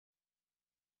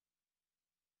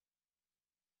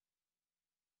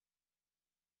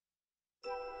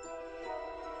Friday!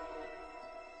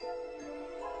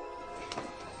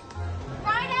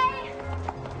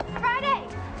 Friday!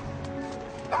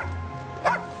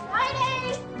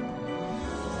 Friday!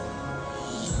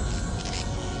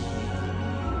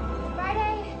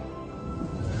 Friday!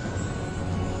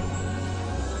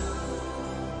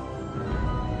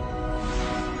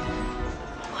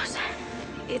 What was that?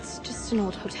 It's just an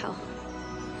old hotel.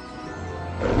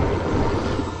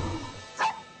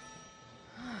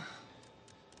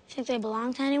 Think they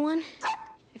belong to anyone?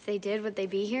 If they did, would they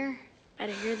be here?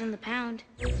 Better here than the pound.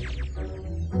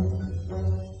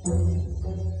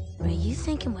 Are you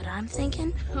thinking what I'm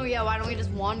thinking? Oh yeah, why don't we just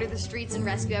wander the streets and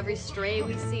rescue every stray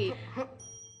we see? And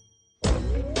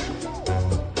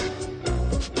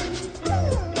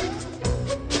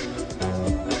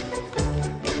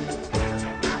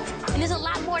there's a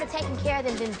lot more to taking care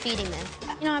of than feeding them.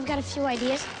 You know, I've got a few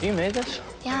ideas. You made this?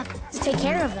 Yeah, to take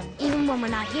care of them, even when we're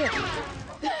not here.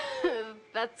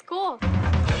 That's cool. To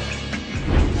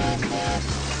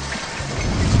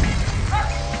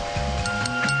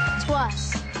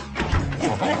us.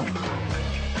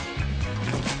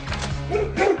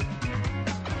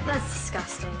 That's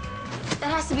disgusting.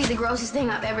 That has to be the grossest thing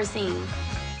I've ever seen.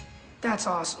 That's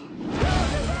awesome.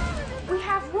 We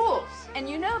have rules, and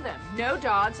you know them. No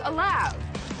dogs allowed.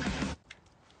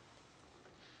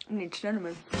 I need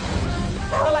cinnamon.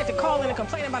 I'd like to call in and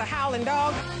complain about a howling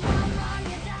dog.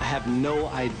 I have no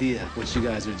idea what you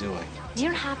guys are doing. Do you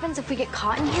know what happens if we get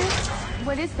caught in here?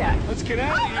 What is that? Let's get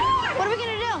out of here. What are we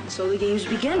gonna do? So the games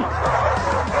begin.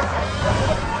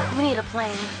 We need a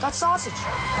plan. Got sausage.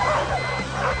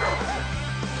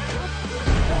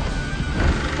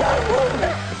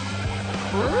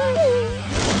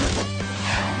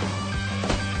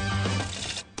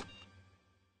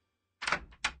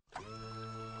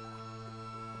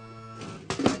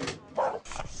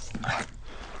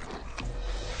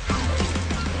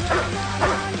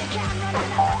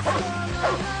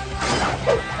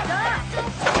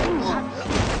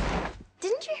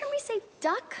 Didn't you hear me say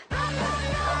duck?